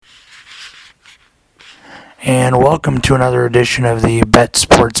and welcome to another edition of the Bet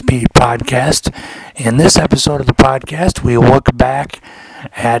Sports Beat podcast. In this episode of the podcast, we look back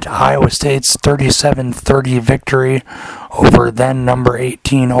at Iowa State's 37-30 victory over then number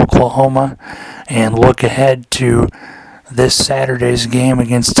 18 Oklahoma, and look ahead to this Saturday's game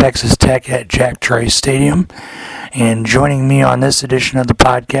against Texas Tech at Jack Trice Stadium. And joining me on this edition of the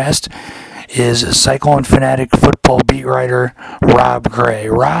podcast is Cyclone Fanatic football beat writer Rob Gray.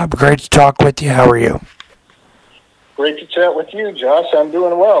 Rob, great to talk with you. How are you? Great to chat with you, Josh. I'm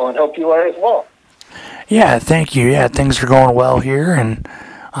doing well, and hope you are as well. Yeah, thank you. Yeah, things are going well here, and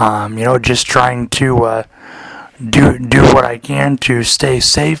just trying to do what I can to stay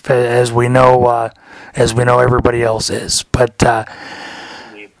safe, as we know everybody else is. But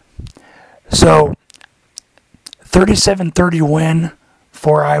so 37-30 win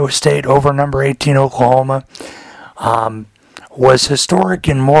for Iowa State over number 18 Oklahoma was historic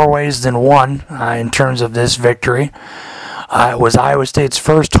in more ways than one in terms of this victory. It was Iowa State's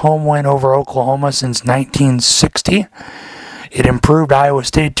first home win over Oklahoma since 1960. It improved Iowa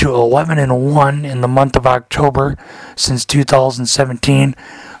State to 11-1 in the month of October since 2017,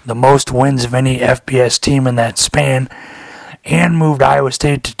 the most wins of any FBS team in that span, and moved Iowa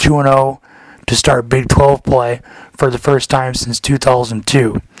State to 2-0 to start Big 12 play for the first time since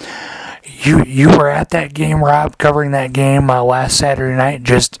 2002. You were at that game, Rob, covering that game last Saturday night.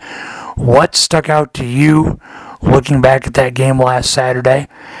 Just what stuck out to you looking back at that game last Saturday?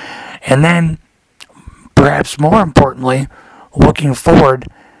 And then, perhaps more importantly, looking forward,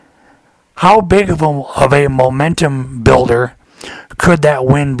 how big of a momentum builder could that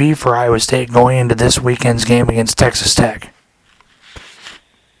win be for Iowa State going into this weekend's game against Texas Tech?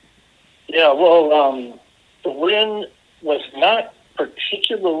 Yeah, well, the win was not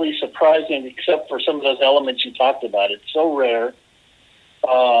particularly surprising, except for some of those elements you talked about. It's so rare.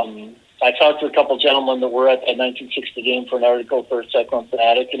 I talked to a couple gentlemen that were at that 1960 game for an article for Cyclone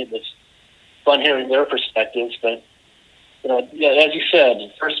Fanatic, and it was fun hearing their perspectives. But, as you said,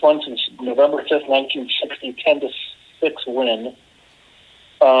 the first one since November 5th, 1960, 10-6 win.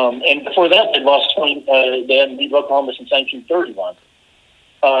 And before that, they lost 20. They hadn't beat Oklahoma since 1931.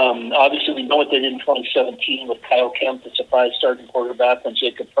 Obviously, we know what they did in 2017 with Kyle Kemp, the surprise starting quarterback, when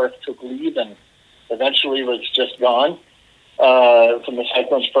Jacob Perth took leave and eventually was just gone from the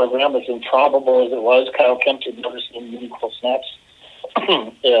Cyclones program. As improbable as it was, Kyle Kemp had never seen meaningful snaps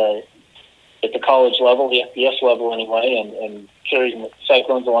at the college level, the FBS level anyway, and carrying the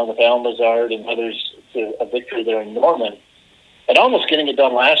Cyclones along with Alan Lazard and others to a victory there in Norman, and almost getting it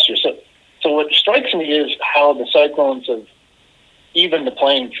done last year. So what strikes me is how the Cyclones have even the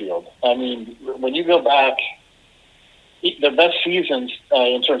playing field. I mean, when you go back, their best seasons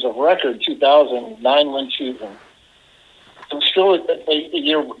in terms of record, 2000, 9-win season, it was still a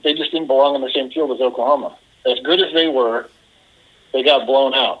year they just didn't belong on the same field as Oklahoma. As good as they were, they got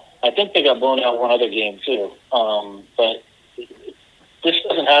blown out. I think they got blown out one other game too. But this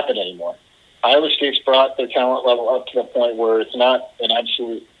doesn't happen anymore. Iowa State's brought their talent level up to the point where it's not an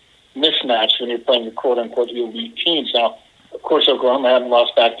absolute mismatch when you're playing the quote-unquote elite teams. Now, of course, Oklahoma hadn't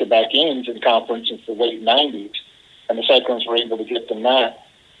lost back-to-back games in conference since the late 90s, and the Cyclones were able to get them that.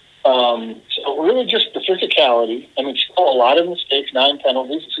 So really just the physicality. I mean, still a lot of mistakes, 9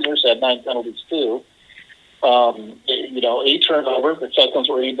 penalties. The Sooners had 9 penalties too. A turnover. The Cyclones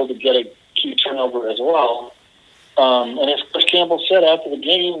were able to get a key turnover as well. And as Coach Campbell said after the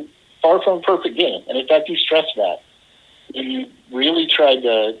game, far from a perfect game. And in fact, he stressed that. He really tried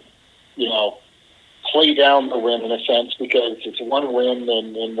to, play down the win in a sense, because it's one win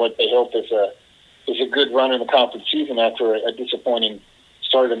and what they hope is a good run in the conference season after a disappointing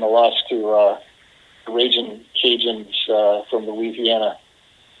start in the loss to the Raging Cajuns from Louisiana,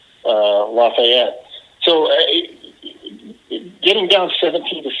 Lafayette. So getting down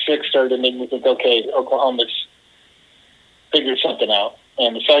 17-6 started to make me think, okay, Oklahoma's figured something out,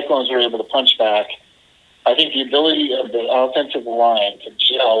 and the Cyclones were able to punch back. I think the ability of the offensive line to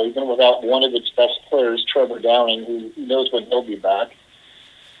gel, even without one of its best players, Trevor Downing, who knows when he'll be back,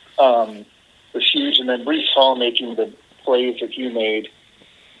 was huge. And then Breece Hall making the plays that he made.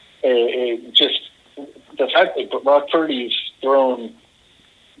 Just the fact that Brock Purdy's thrown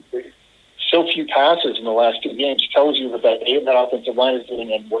so few passes in the last 2 games tells you what that offensive line is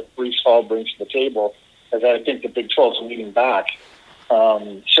doing and what Breece Hall brings to the table, as I think the Big 12 is leading back.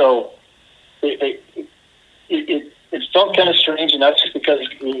 It felt kind of strange, and that's just because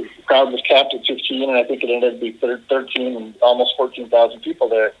the crowd was capped at 15, and I think it ended up being 13 and almost 14,000 people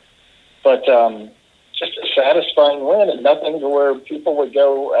there. But just a satisfying win, and nothing to where people would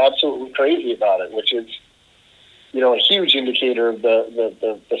go absolutely crazy about it, which is, a huge indicator of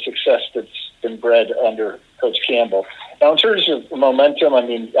the success that's been been bred under Coach Campbell. Now, in terms of momentum, I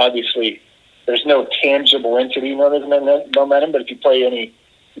mean, obviously, there's no tangible entity known as momentum, but if you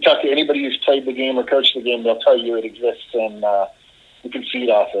talk to anybody who's played the game or coached the game, they'll tell you it exists, and you can feed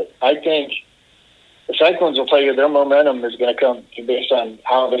off it. I think the Cyclones will tell you their momentum is going to come based on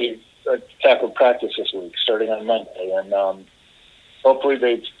how they tackled practice this week, starting on Monday, and hopefully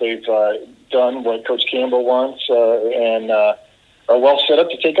they've done what Coach Campbell wants and are well set up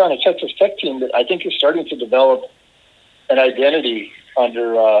to take on a Texas Tech team that I think is starting to develop an identity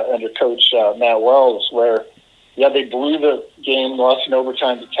under Coach Matt Wells, where they blew the game, lost in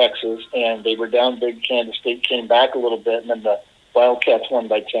overtime to Texas, and they were down big. Kansas State came back a little bit, and then the Wildcats won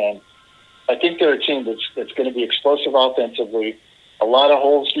by 10. I think they're a team that's going to be explosive offensively, a lot of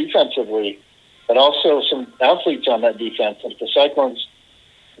holes defensively, but also some athletes on that defense. And if the Cyclones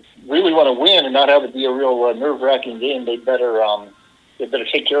really want to win and not have it be a real nerve-wracking game, they better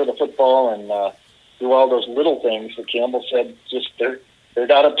take care of the football and do all those little things that Campbell said. Just they're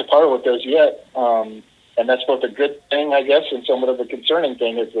not up to par with those yet, and that's both a good thing, I guess, and somewhat of a concerning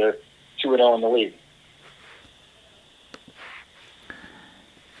thing as they're 2-0 in the league.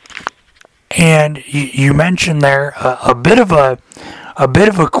 And you mentioned there a bit of a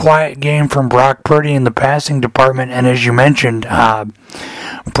quiet game from Brock Purdy in the passing department, and as you mentioned,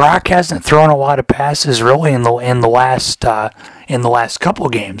 Brock hasn't thrown a lot of passes really in the last couple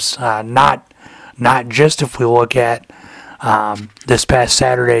of games. Not just if we look at this past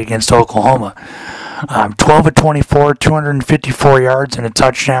Saturday against Oklahoma. 12 of 24, 254 yards and a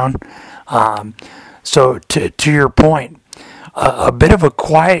touchdown. So to your point, a bit of a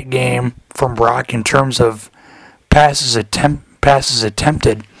quiet game from Brock in terms of passes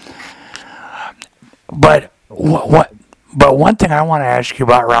attempted. But one thing I want to ask you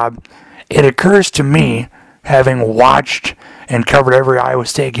about, Rob, it occurs to me, having watched and covered every Iowa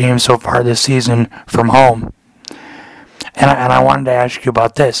State game so far this season from home, and I wanted to ask you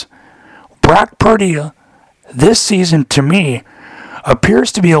about this. Brock Purdy this season, to me,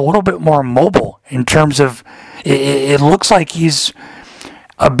 appears to be a little bit more mobile in terms of it looks like he's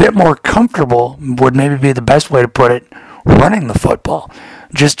a bit more comfortable, would maybe be the best way to put it, running the football.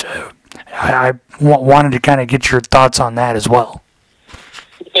 Just I wanted to kind of get your thoughts on that as well.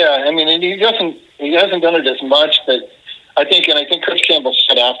 Yeah, I mean, he hasn't done it as much, but I think Coach Campbell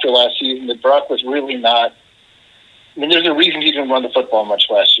said after last season that Brock was really not. I mean, there's a reason he didn't run the football much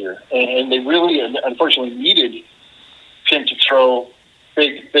last year, and they really, unfortunately, needed him to throw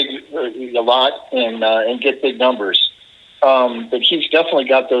a lot and get big numbers. But he's definitely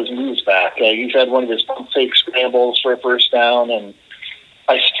got those moves back. He's had one of his pump fake scrambles for a first down, and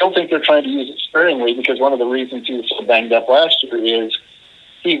I still think they're trying to use it sparingly because one of the reasons he was so banged up last year is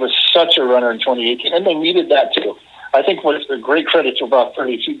he was such a runner in 2018, and they needed that too. I think what's a great credit to Brock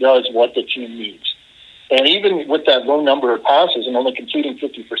Purdy is he does what the team needs. And even with that low number of passes and only completing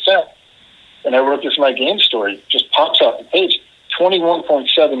 50%, and I wrote this in my game story, just pops off the page,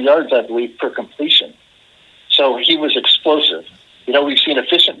 21.7 yards, I believe, per completion. So he was explosive. You know, we've seen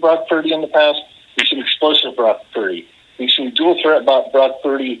efficient Brock Purdy in the past. We've seen explosive Brock Purdy. We've seen dual threat Brock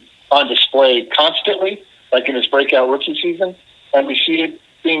Purdy on display constantly, like in his breakout rookie season. And we see it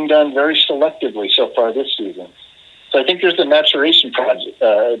being done very selectively so far this season. So I think there's a maturation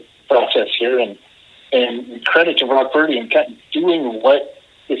process here, and credit to Brock Purdy in doing what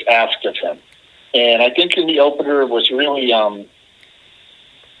is asked of him. And I think in the opener was really,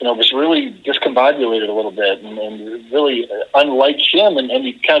 was really discombobulated a little bit and really unlike him. And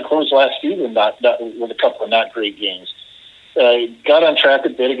he kind of closed last season with a couple of not great games. Got on track a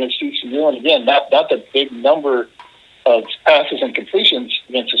bit against TCU, and again, not the big number of passes and completions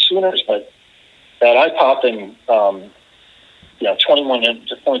against the Sooners, but that eye-popping,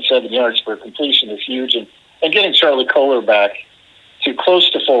 21.7 yards per completion is huge. And getting Charlie Kolar back to close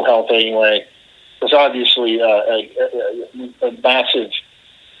to full health anyway was obviously a massive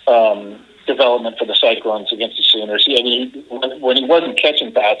development for the Cyclones against the Sooners. When he wasn't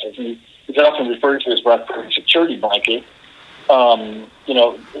catching passes, and he's often referred to as Brock Purdy's security blanket,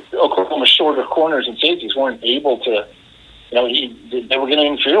 Oklahoma's shorter corners and safeties weren't able to, they were going to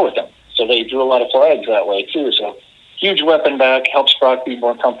interfere with him. So they drew a lot of flags that way too. So huge weapon back, helps Brock be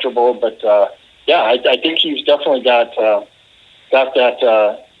more comfortable. But I think he's definitely got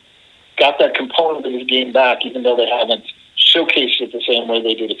that component of his game back, even though they haven't showcased it the same way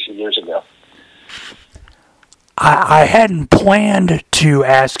they did a few years ago. I hadn't planned to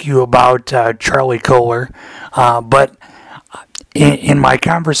ask you about Charlie Kolar, but in my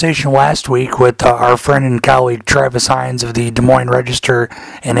conversation last week with our friend and colleague Travis Hines of the Des Moines Register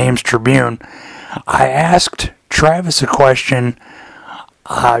and Ames Tribune, I asked Travis a question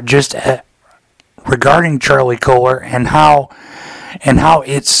just regarding Charlie Kolar and how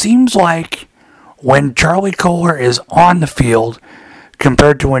it seems like when Charlie Kolar is on the field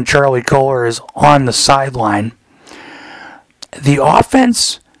compared to when Charlie Kolar is on the sideline, the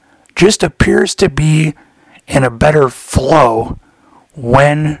offense just appears to be in a better flow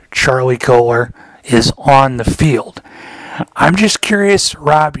when Charlie Kolar is on the field. I'm just curious,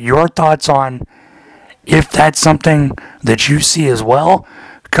 Rob, your thoughts on if that's something that you see as well,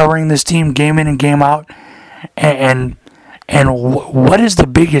 covering this team game in and game out, and what is the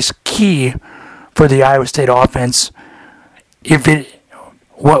biggest key for the Iowa State offense?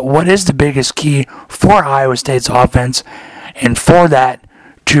 What is the biggest key for Iowa State's offense, and for that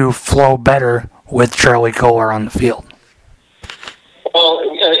to flow better with Charlie Kolar on the field? Well,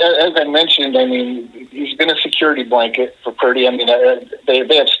 as I mentioned, I mean, he's been a security blanket for Purdy. I mean, they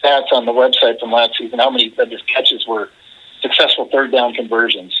have stats on the website from last season, how many of his catches were successful third down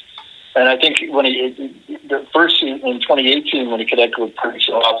conversions. And I think when the first season in 2018, when he connected with Purdy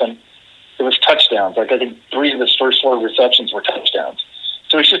so often, it was touchdowns. Like, I think 3 of his first 4 receptions were touchdowns.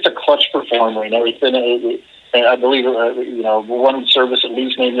 So he's just a clutch performer. You know, he's been, I believe, one service at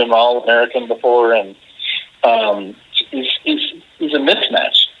least named him All-American before, and he's a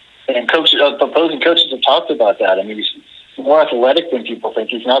mismatch. And opposing coaches have talked about that. I mean, he's more athletic than people think.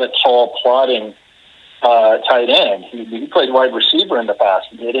 He's not a tall, plodding tight end. He played wide receiver in the past,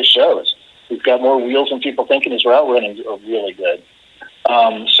 and it shows. He's got more wheels than people think, and his route running is really good.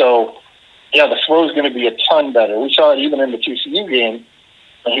 So, yeah, the flow is going to be a ton better. We saw it even in the TCU game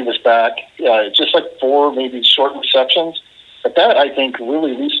when he was back. Just like 4 maybe short receptions. But that, I think,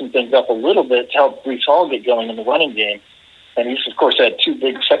 really loosened things up a little bit to help Breece Hall get going in the running game. And he's, of course, had 2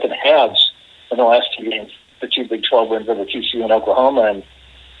 big second halves in the last 2 games, the 2 Big 12 wins over TCU and Oklahoma. And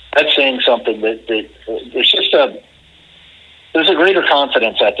that's saying something that there's just there's a greater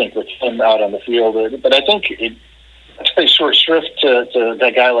confidence, I think, with him out on the field. But I think it's a short shrift to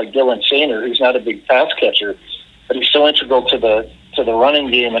that guy like Dylan Sainer, who's not a big pass catcher, but he's so integral to the running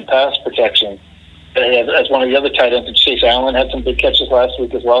game and pass protection. As one of the other tight ends, Chase Allen had some big catches last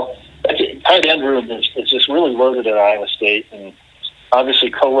week as well. The tight end room is just really loaded at Iowa State, and obviously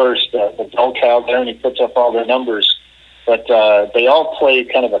Kolar's the bell cow there, and he puts up all their numbers. But they all play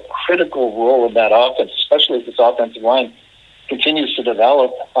kind of a critical role in that offense, especially as this offensive line continues to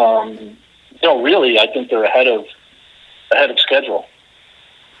develop. Really, I think they're ahead of schedule.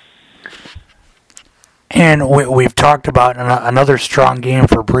 And we've talked about another strong game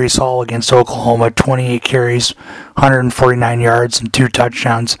for Breece Hall against Oklahoma, 28 carries, 149 yards, and 2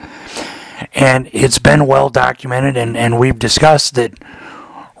 touchdowns. And it's been well documented, and we've discussed that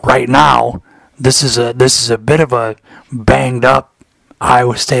right now this is a bit of a banged up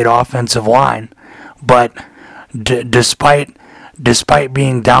Iowa State offensive line. But despite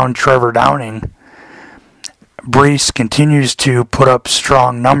being down Trevor Downing, Breece continues to put up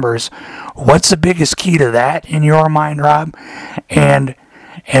strong numbers. What's the biggest key to that in your mind, Rob? And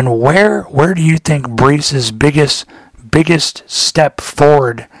where do you think Breece's biggest step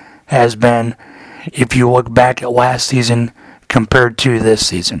forward has been if you look back at last season compared to this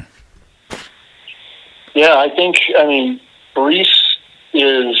season? Yeah, I mean, Breece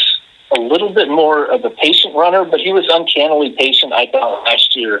is a little bit more of a patient runner, but he was uncannily patient, I thought,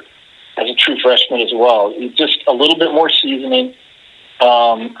 last year as a true freshman as well. He's just a little bit more seasoning.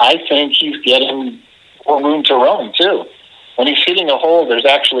 I think he's getting more room to roam, too. When he's hitting a hole, there's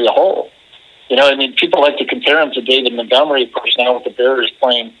actually a hole. You know, I mean, people like to compare him to David Montgomery, of course, now with the Bears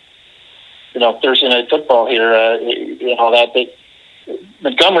playing, Thursday Night Football here,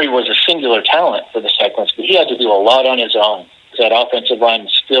 Montgomery was a singular talent for the Cyclones, but he had to do a lot on his own. That offensive line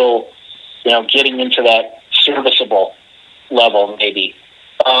is still, getting into that serviceable level, maybe.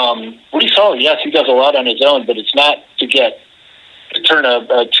 Breece Hall, yes, he does a lot on his own, but it's not to turn a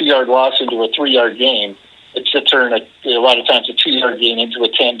 2-yard loss into a 3-yard gain. It's to turn a lot of times a 2-yard gain into a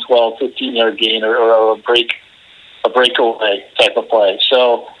 10, 12, 15-yard gain or a breakaway type of play.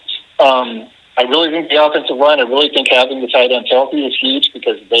 So I really think the offensive line, I really think having the tight ends healthy is huge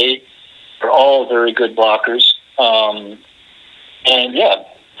because they are all very good blockers. And yeah,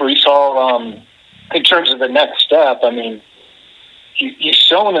 Breece Hall, in terms of the next step, I mean, he's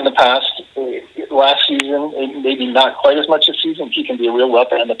shown in the past, last season, maybe not quite as much this season, he can be a real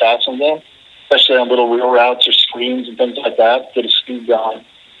weapon in the passing game, especially on little wheel routes or screens and things like that, get his speed going.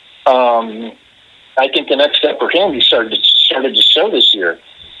 I think the next step for him, he started to show this year.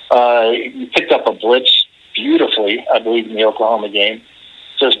 He picked up a blitz beautifully, I believe, in the Oklahoma game.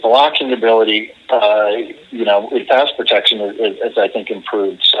 So his blocking ability, with pass protection is I think,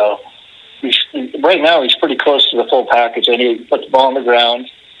 improved. So right now he's pretty close to the full package. And he puts the ball on the ground.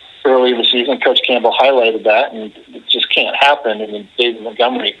 early in the season. Coach Campbell highlighted that, and it just can't happen. I mean, David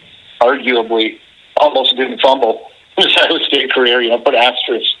Montgomery arguably almost didn't fumble his Iowa State career. Put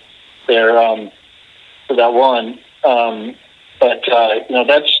asterisk there for that one. But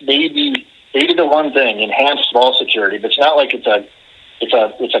that's maybe the one thing: enhanced ball security. But it's not like it's a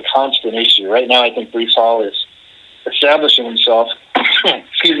constant issue. Right now, I think Breece Hall is establishing himself,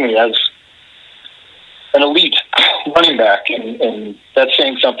 excuse me, as an elite running back, and that's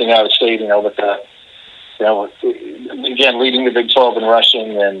saying something out of state. With again, leading the Big 12 in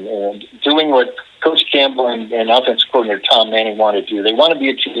rushing and doing what Coach Campbell and offensive coordinator Tom Manning want to do. They want to be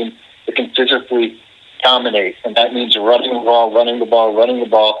a team that can physically dominate, and that means running the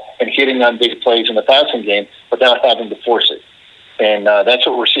ball, and hitting on big plays in the passing game without having to force it. And that's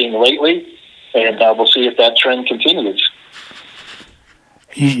what we're seeing lately, and we'll see if that trend continues.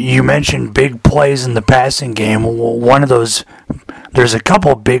 You mentioned big plays in the passing game. One of those, there's a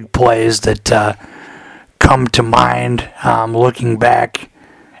couple big plays that come to mind looking back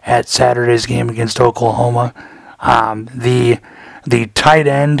at Saturday's game against Oklahoma. The tight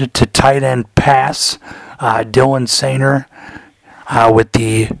end to tight end pass, Dylan Sainer with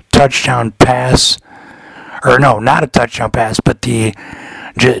the touchdown pass, or no, not a touchdown pass, but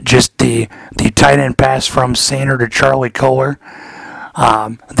just the tight end pass from Sainer to Charlie Kohler.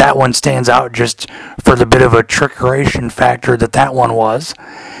 That one stands out just for the bit of a trickeration factor that one was.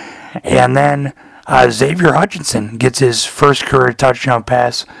 And then Xavier Hutchinson gets his first career touchdown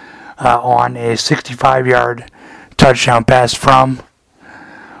pass on a 65-yard touchdown pass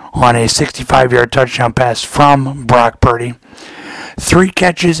from Brock Purdy. 3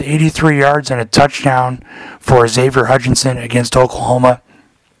 catches, 83 yards, and a touchdown for Xavier Hutchinson against Oklahoma.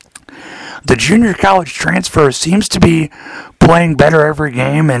 The junior college transfer seems to be playing better every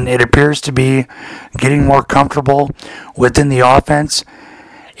game, and it appears to be getting more comfortable within the offense.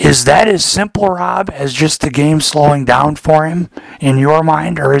 Is that as simple, Rob, as just the game slowing down for him in your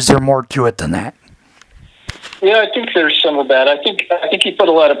mind, or is there more to it than that? Yeah, I think there's some of that. I think he put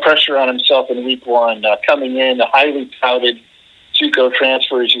a lot of pressure on himself in week one, coming in, a highly touted JUCO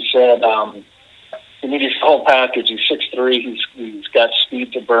transfer, as you said. He needs his whole package. He's 6'3". He's got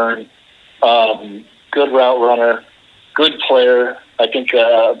speed to burn. Good route runner, good player. I think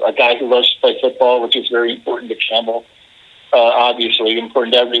a guy who loves to play football, which is very important to Campbell. Obviously,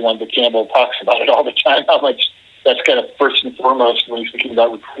 important to everyone, but Campbell talks about it all the time, how much that's kind of first and foremost when he's thinking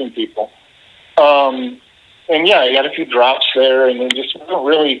about recruiting people. And yeah, he had a few drops there, and then just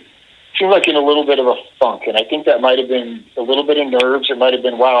really seemed like in a little bit of a funk. And I think that might have been a little bit of nerves. It might have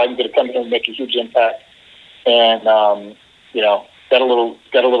been, wow, I'm going to come in and make a huge impact. And, got a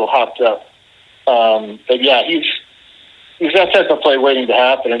little hopped up. But yeah, he's that type of play waiting to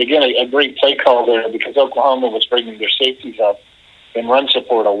happen. And again, a great play call there, because Oklahoma was bringing their safeties up and run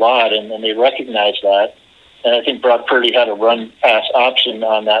support a lot, and they recognized that. And I think Brock Purdy had a run-pass option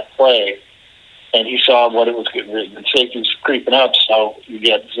on that play, and he saw what it was getting. The safeties creeping up, so you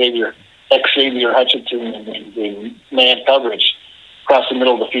get Xavier Hutchinson in man coverage across the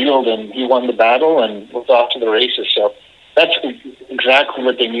middle of the field, and he won the battle and was off to the races. So that's exactly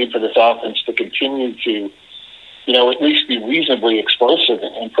what they need for this offense to continue to, at least be reasonably explosive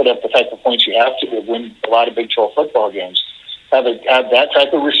and put up the type of points you have to win a lot of Big 12 football games. Have that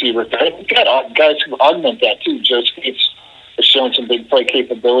type of receiver. You've got guys who augment that too. Joe Skates has shown some big play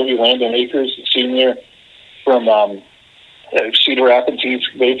capability. Landon Akers, the senior from Cedar Rapids, he's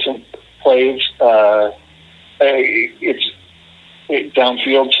made some plays. It's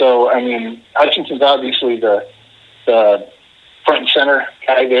downfield. So, I mean, Hutchinson's obviously the front and center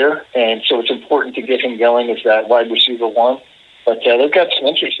guy there, and so it's important to get him going as that wide receiver one. But they've got some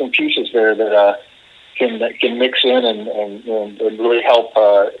interesting pieces there that can mix in and really help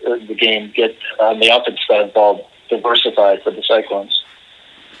the game get on the offensive side of the ball diversified for the Cyclones.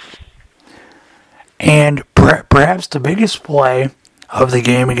 And perhaps the biggest play of the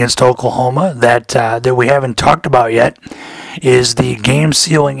game against Oklahoma that we haven't talked about yet is the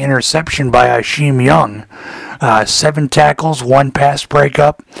game-sealing interception by Isheem Young. 7 tackles, 1 pass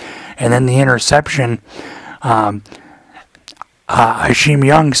breakup, and then the interception. Isheem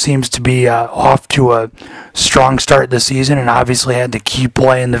Young seems to be off to a strong start this season, and obviously had the key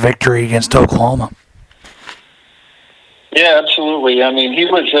play in the victory against Oklahoma. Yeah, absolutely. I mean, he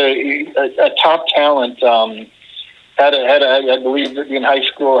was a top talent. I believe in high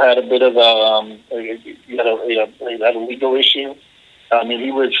school had a bit of had a legal issue. I mean,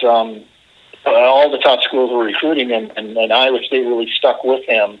 he was all the top schools were recruiting him, and Iowa State really stuck with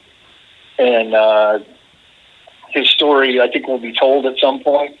him. And his story, I think, will be told at some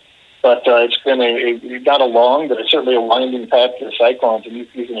point. But it's been not a long, but it's certainly a winding path to the Cyclones, and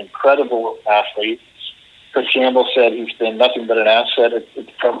he's an incredible athlete. Chris Campbell said he's been nothing but an asset at the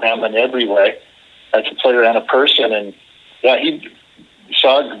program in every way, as a player and a person. And yeah, he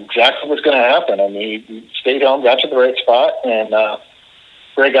saw exactly what's going to happen. I mean, he stayed home, got to the right spot, and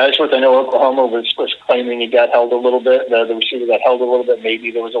Greg Eisworth, I know Oklahoma was claiming he got held a little bit. The receiver got held a little bit.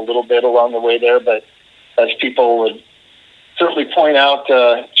 Maybe there was a little bit along the way there, but as people would certainly point out,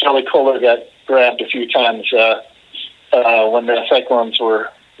 Charlie Kohler got grabbed a few times when the Cyclones were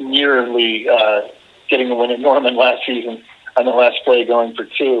nearly getting a win at Norman last season on the last play going for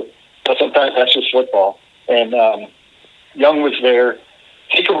 2. But sometimes that's just football. And Young was there.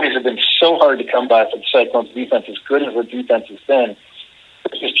 Takeaways have been so hard to come by for the Cyclones defense, as good as the defense has been.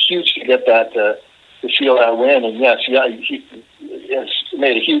 It's just huge to get that, to seal that win. And yes, he has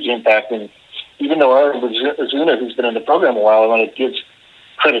made a huge impact. And even though Aaron Ozuna, who's been in the program a while, I want to give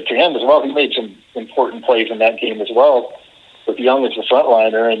credit to him as well. He made some important plays in that game as well, with Young as the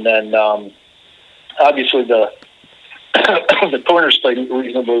frontliner. And then obviously the corners played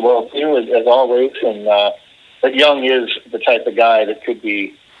reasonably well too, as always. And but Young is the type of guy that could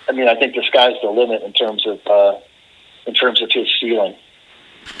be. I mean, I think the sky's the limit in terms of his ceiling.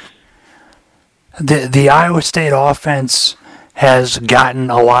 The Iowa State offense has gotten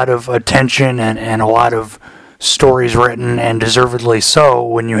a lot of attention and a lot of stories written, and deservedly so,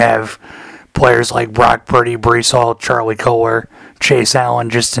 when you have players like Brock Purdy, Breece Hall, Charlie Kohler, Chase Allen,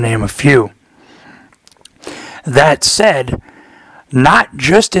 just to name a few. That said, not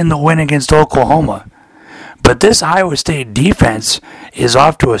just in the win against Oklahoma, but this Iowa State defense is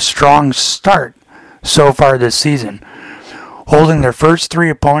off to a strong start so far this season, holding their first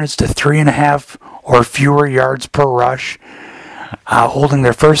 3 opponents to 3.5 or fewer yards per rush, holding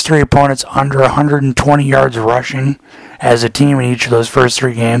their first 3 opponents under 120 yards rushing as a team in each of those first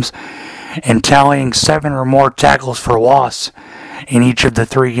 3 games, and tallying 7 or more tackles for loss in each of the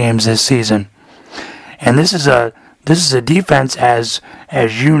 3 games this season. And this is a defense, as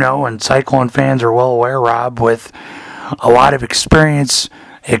you know, and Cyclone fans are well aware, Rob, with a lot of experienced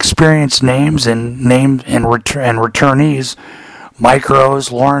names and returnees. Mike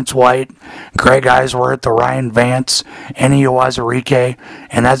Rose, Lawrence White, Greg Eisworth, Ryan Vance, Eni Uwazurike,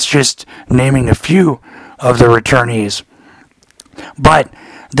 and that's just naming a few of the returnees. But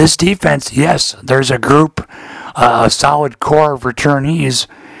this defense, yes, there's a group, a solid core of returnees,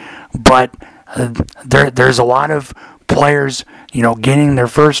 but there's a lot of players, gaining their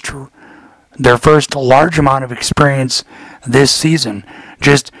first large amount of experience this season.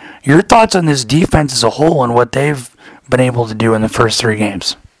 Just your thoughts on this defense as a whole and what they've been able to do in the first 3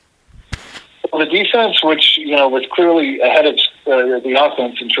 games. Well, the defense, which was clearly ahead of the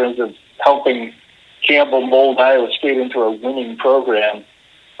offense in terms of helping Campbell mold Iowa State into a winning program.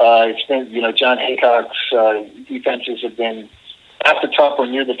 It's been, John Haycock's defenses have been at the top or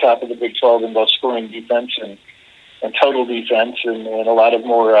near the top of the Big 12 in both scoring defense and total defense, and a lot of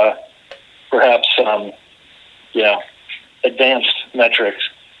more perhaps advanced metrics.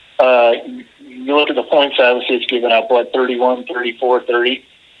 You look at the points Iowa State's given up, 31, 34, 30.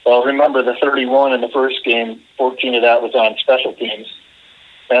 Well, remember the 31 in the first game, 14 of that was on special teams.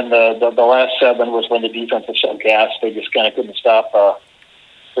 And the last 7 was when the defense was so gassed, they just kind of couldn't stop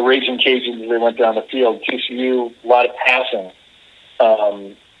the Raging Cajuns as they went down the field. TCU, a lot of passing.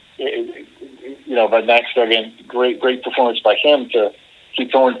 By Max Duggan, great performance by him to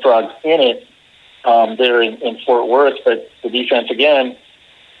keep Horned Frogs in it there in Fort Worth. But the defense, again,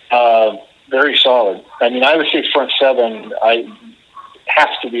 very solid. I mean, Iowa State's front 7 has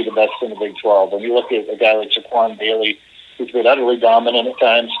to be the best in the Big 12. When you look at a guy like Jaquan Bailey, who's been utterly dominant at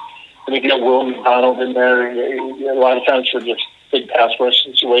times, and you get Will McDonald in there, a lot of times for just big pass rush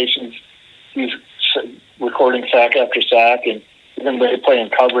situations. He's recording sack after sack, and even they play in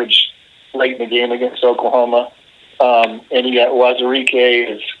coverage late in the game against Oklahoma. And you got Uwazurike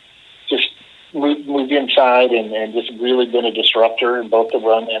has just moved inside and just really been a disruptor in both the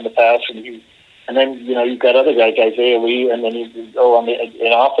run and the pass. And then you've got other guys, Isaiah Lee, and then and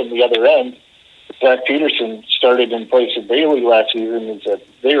off on the other end, Zach Peterson started in place of Bailey last season. He's a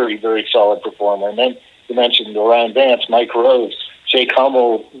very, very solid performer. And then you mentioned Ryan Vance, Mike Rose, Jake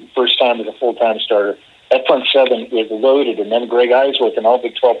Hummel, first time as a full-time starter. That front 7 is loaded. And then Greg Eisworth, an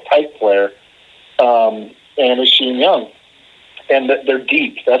all-Big 12 type player, and Oisin Young. And they're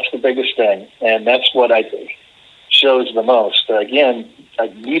deep. That's the biggest thing. And that's what I think shows the most. Again, I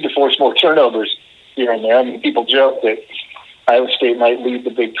need to force more turnovers here and there. I mean, people joke that Iowa State might lead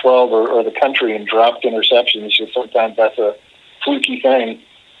the Big 12 or the country in dropped interceptions. So sometimes that's a fluky thing.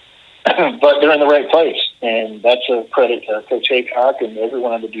 But they're in the right place. and that's a credit to Coach Haycock and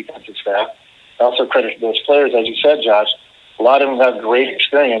everyone on the defensive staff. Also credit to those players, as you said, Josh. A lot of them have great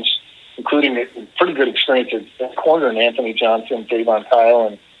experience, including a pretty good experience at corner in Anthony Johnson, Davon Kyle,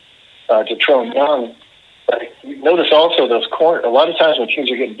 and Detrone Young. But notice also those corner. A lot of times when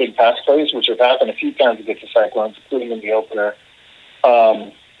teams are getting big pass plays, which have happened a few times against the Cyclones, including in the opener,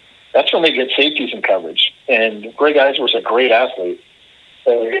 that's when they get safeties in coverage. And Greg Eisworth's a great athlete,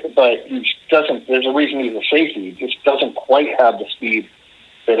 but he doesn't. There's a reason he's a safety. He just doesn't quite have the speed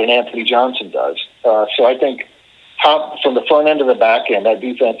that an Anthony Johnson does. So I think from the front end to the back end, that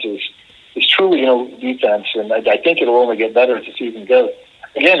defense is truly defense, and I think it'll only get better as the season goes.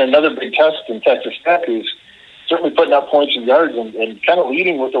 Again, another big test in Texas Tech, who's certainly putting up points and yards and kind of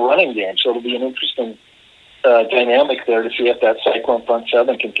leading with the running game. So it'll be an interesting dynamic there to see if that Cyclone front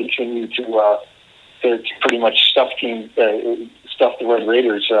seven can continue to pretty much stuff the Red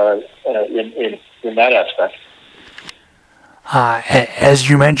Raiders in that aspect. As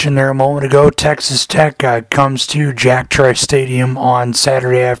you mentioned there a moment ago, Texas Tech comes to Jack Trice Stadium on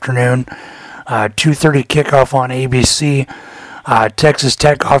Saturday afternoon, 2:30 kickoff on ABC. Texas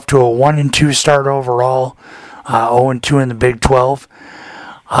Tech off to a 1-2 start overall, 0-2 in the Big 12.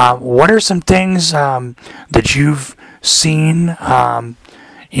 What are some things that you've seen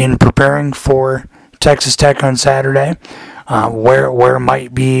in preparing for Texas Tech on Saturday? Where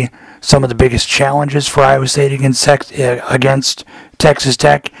might be some of the biggest challenges for Iowa State against Texas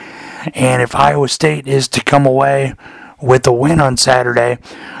Tech? And if Iowa State is to come away with a win on Saturday,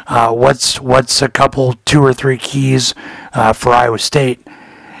 what's a couple, 2 or 3 keys for Iowa State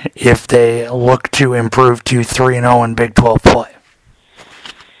if they look to improve to 3-0 in Big 12 play?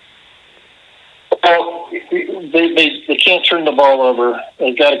 Well, they can't turn the ball over.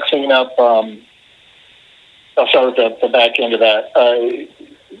 They've got to clean up. I'll start with the back end of that.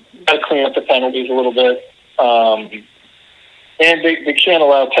 Got to clean up the penalties a little bit. And they can't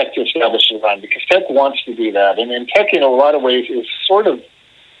allow Tech to establish the run because Tech wants to do that. And Tech, in a lot of ways, is sort of,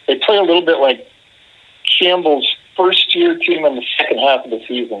 they play a little bit like Campbell's first-year team in the second half of the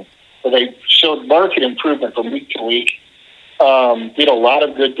season, where they showed market improvement from week to week, did a lot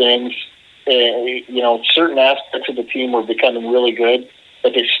of good things. Certain aspects of the team were becoming really good,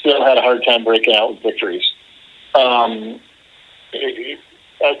 but they still had a hard time breaking out with victories. I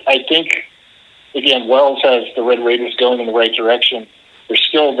think, again, Wells has the Red Raiders going in the right direction. They're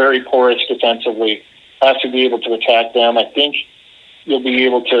still very porous defensively. Have to be able to attack them. I think you'll be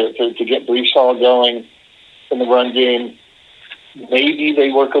able to get Breece Hall going in the run game. Maybe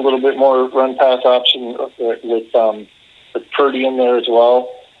they work a little bit more run-pass option with Purdy in there as well.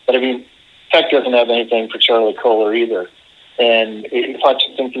 But, I mean, Tech doesn't have anything for Charlie Kohler either. And if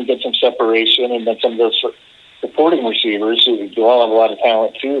Hutchinson can get some separation, and then some of those supporting receivers who do all have a lot of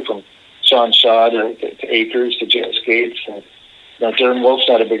talent too, from Sean Shaw to Akers to Jess Gates. And Darren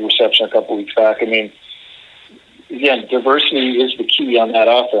Wilson had a big reception a couple weeks back. I mean, again, diversity is the key on that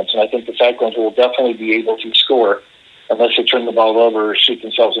offense, and I think the Cyclones will definitely be able to score unless they turn the ball over or shoot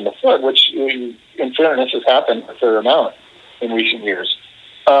themselves in the foot, which, in fairness, has happened a fair amount in recent years.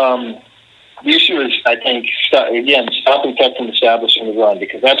 The issue is, I think, stopping Tech from establishing the run,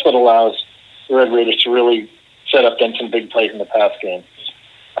 because that's what allows the Red Raiders to really set up then some big plays in the pass game.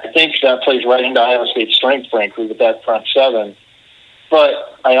 I think that plays right into Iowa State's strength, frankly, with that front seven.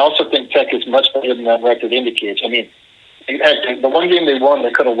 But I also think Tech is much better than that record indicates. I mean, the one game they won,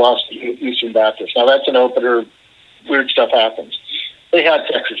 they could have lost to Eastern Baptist. Now, that's an opener. Weird stuff happens. They had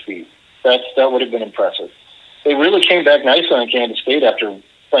Texas beat. That would have been impressive. They really came back nicely on Kansas State after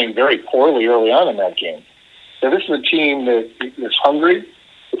playing very poorly early on in that game. So this is a team that is hungry.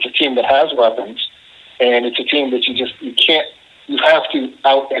 It's a team that has weapons. And it's a team that you have to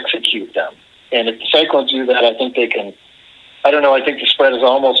out-execute them. And if the Cyclones do that, I think they can. I don't know, I think the spread is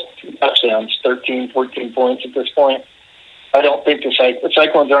almost 2 touchdowns, 13, 14 points at this point. I don't think the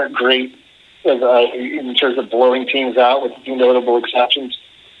Cyclones aren't great in terms of blowing teams out, with a few notable exceptions.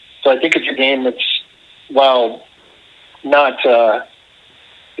 So I think it's a game that's, while not, I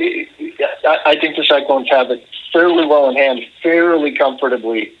think the Cyclones have it fairly well in hand, fairly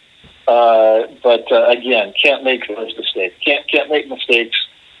comfortably, but again, can't make those mistakes. Can't make mistakes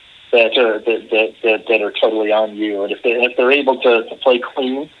that are totally on you. And if they're able to play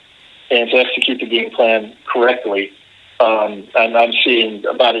clean and to execute the game plan correctly, I'm seeing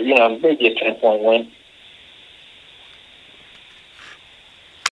about maybe a 10-point win.